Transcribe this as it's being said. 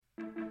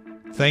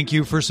Thank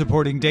you for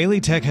supporting Daily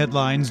Tech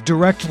Headlines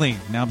directly.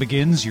 Now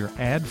begins your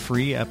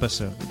ad-free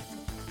episode.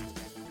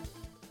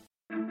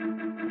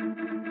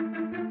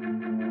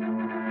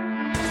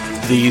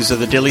 These are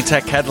the Daily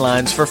Tech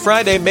Headlines for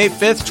Friday, May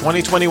 5th,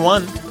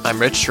 2021.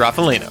 I'm Rich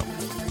Straffolino.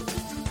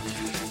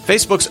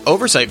 Facebook's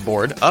Oversight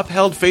Board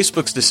upheld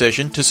Facebook's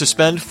decision to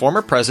suspend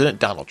former President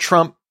Donald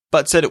Trump,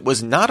 but said it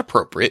was not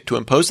appropriate to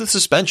impose the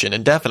suspension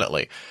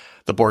indefinitely.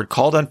 The board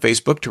called on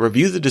Facebook to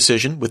review the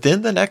decision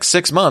within the next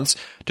 6 months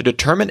to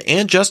determine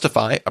and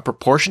justify a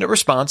proportionate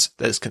response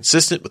that is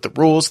consistent with the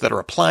rules that are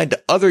applied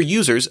to other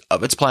users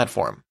of its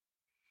platform.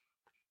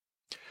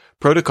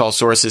 Protocol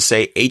sources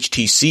say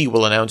HTC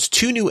will announce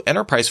 2 new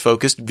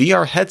enterprise-focused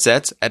VR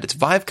headsets at its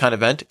ViveCon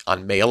event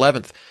on May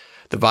 11th.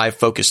 The Vive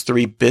Focus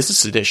 3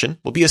 Business Edition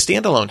will be a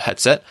standalone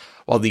headset,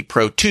 while the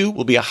Pro 2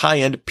 will be a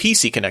high-end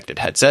PC-connected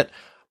headset,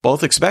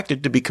 both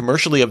expected to be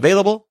commercially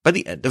available by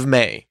the end of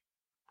May.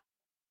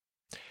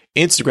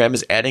 Instagram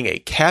is adding a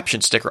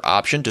caption sticker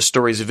option to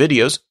Stories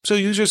videos so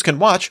users can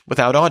watch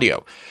without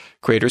audio.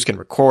 Creators can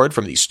record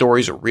from the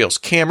Stories or Reels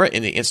camera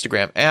in the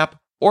Instagram app,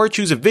 or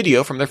choose a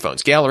video from their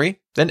phone's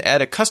gallery, then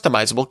add a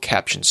customizable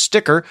caption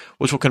sticker,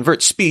 which will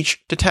convert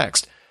speech to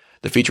text.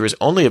 The feature is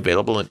only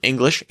available in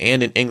English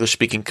and in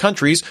English-speaking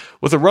countries,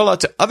 with a rollout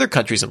to other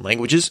countries and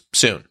languages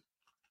soon.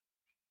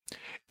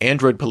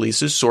 Android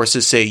police's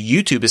sources say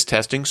YouTube is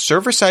testing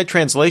server-side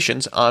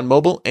translations on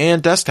mobile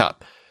and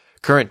desktop.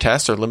 Current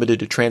tests are limited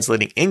to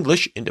translating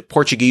English into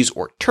Portuguese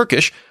or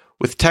Turkish,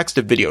 with text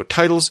to video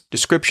titles,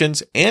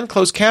 descriptions, and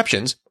closed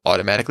captions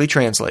automatically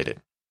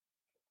translated.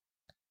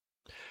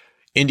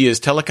 India's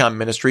telecom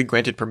ministry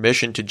granted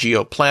permission to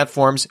Jio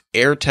platforms,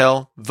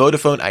 Airtel,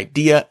 Vodafone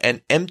Idea,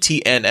 and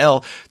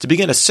MTNL to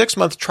begin a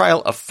 6-month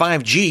trial of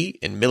 5G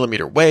in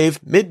millimeter wave,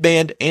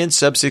 mid-band, and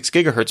sub-6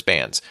 GHz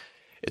bands.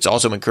 It's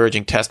also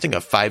encouraging testing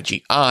of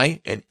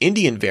 5G-I, an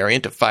Indian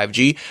variant of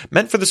 5G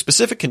meant for the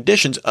specific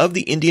conditions of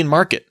the Indian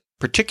market,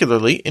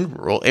 particularly in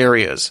rural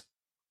areas.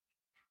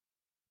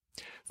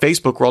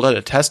 Facebook rolled out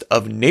a test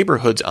of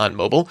Neighborhoods on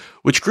mobile,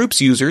 which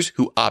groups users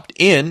who opt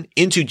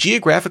into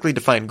geographically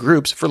defined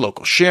groups for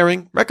local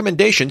sharing,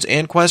 recommendations,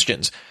 and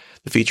questions.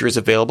 The feature is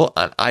available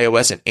on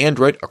iOS and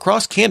Android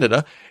across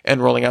Canada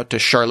and rolling out to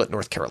Charlotte,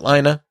 North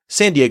Carolina,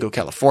 San Diego,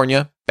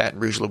 California, Baton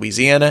Rouge,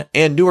 Louisiana,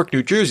 and Newark,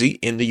 New Jersey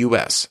in the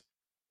U.S.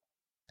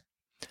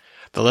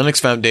 The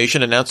Linux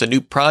Foundation announced a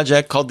new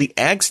project called the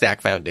AgStack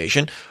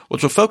Foundation,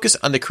 which will focus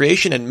on the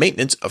creation and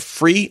maintenance of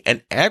free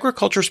and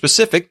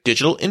agriculture-specific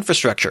digital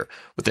infrastructure,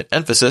 with an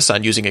emphasis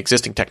on using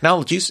existing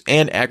technologies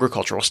and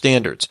agricultural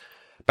standards.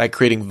 By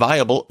creating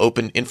viable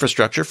open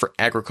infrastructure for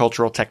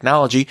agricultural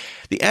technology,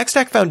 the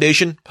AgStack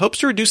Foundation hopes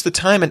to reduce the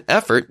time and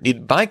effort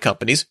needed by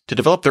companies to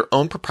develop their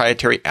own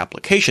proprietary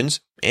applications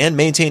and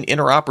maintain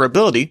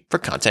interoperability for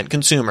content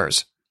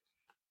consumers.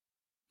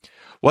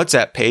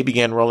 WhatsApp Pay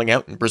began rolling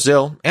out in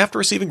Brazil after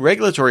receiving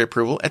regulatory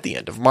approval at the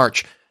end of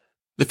March.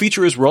 The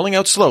feature is rolling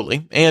out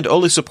slowly and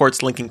only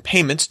supports linking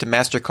payments to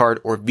MasterCard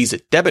or Visa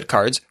debit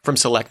cards from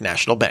select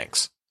national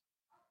banks.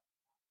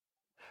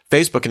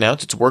 Facebook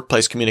announced its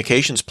workplace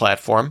communications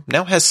platform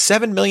now has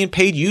 7 million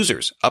paid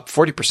users, up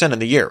 40% in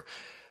the year.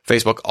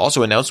 Facebook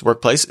also announced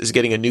Workplace is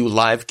getting a new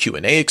live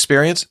Q&A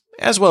experience,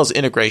 as well as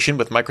integration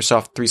with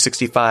Microsoft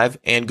 365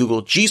 and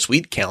Google G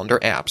Suite calendar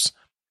apps.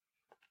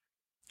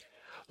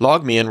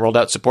 LogMeIn rolled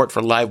out support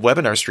for live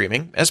webinar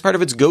streaming as part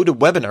of its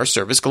GoToWebinar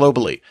service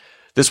globally.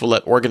 This will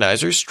let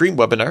organizers stream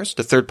webinars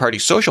to third-party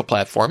social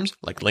platforms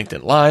like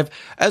LinkedIn Live,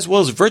 as well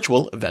as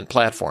virtual event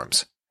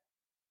platforms.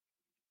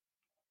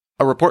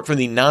 A report from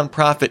the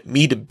nonprofit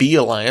Me2Be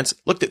Alliance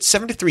looked at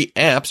 73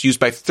 apps used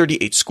by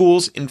 38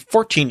 schools in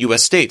 14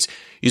 U.S. states,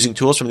 using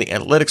tools from the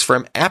analytics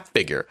firm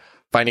AppFigure,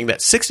 finding that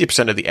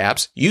 60% of the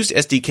apps used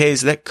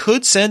SDKs that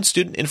could send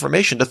student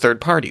information to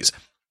third parties.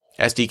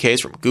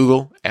 SDKs from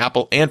Google,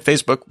 Apple, and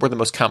Facebook were the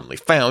most commonly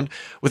found,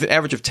 with an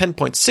average of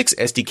 10.6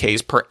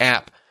 SDKs per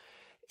app.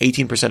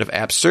 18% of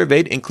apps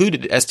surveyed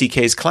included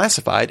SDKs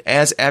classified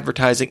as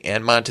advertising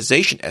and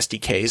monetization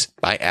SDKs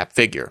by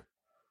AppFigure.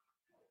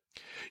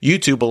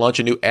 YouTube will launch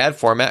a new ad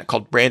format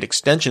called Brand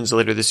Extensions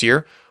later this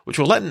year, which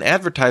will let an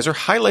advertiser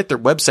highlight their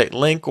website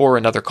link or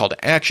another call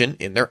to action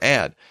in their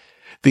ad.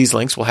 These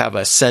links will have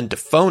a send to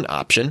phone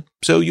option,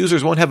 so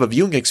users won't have a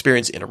viewing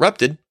experience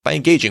interrupted by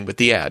engaging with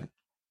the ad.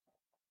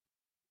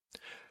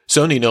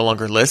 Sony no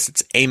longer lists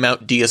its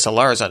A-mount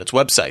DSLRs on its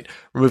website,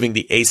 removing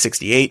the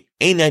A68,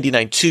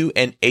 A99 II,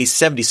 and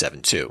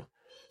A77 II.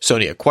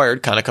 Sony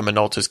acquired Konica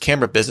Minolta's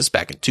camera business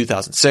back in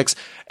 2006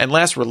 and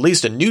last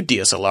released a new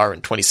DSLR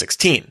in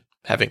 2016,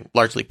 having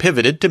largely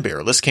pivoted to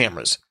mirrorless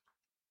cameras.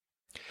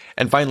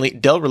 And finally,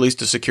 Dell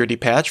released a security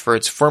patch for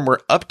its firmware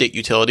update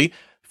utility,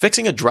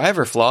 fixing a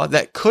driver flaw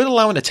that could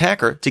allow an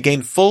attacker to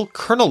gain full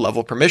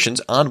kernel-level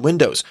permissions on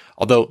Windows,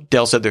 although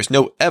Dell said there's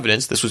no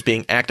evidence this was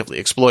being actively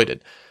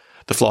exploited.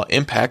 The flaw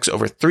impacts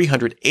over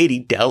 380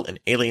 Dell and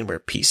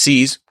Alienware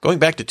PCs, going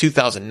back to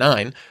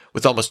 2009,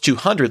 with almost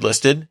 200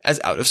 listed as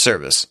out of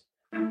service.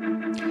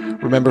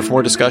 Remember, for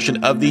more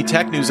discussion of the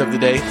tech news of the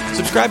day,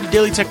 subscribe to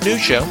Daily Tech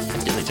News Show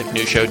at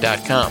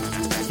dailytechnewsshow.com.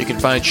 You can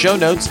find show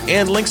notes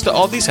and links to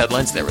all these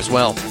headlines there as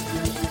well.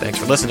 Thanks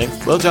for listening.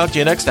 We'll talk to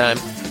you next time.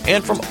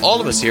 And from all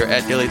of us here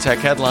at Daily Tech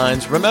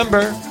Headlines,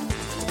 remember,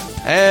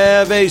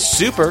 have a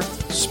super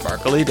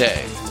sparkly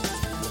day.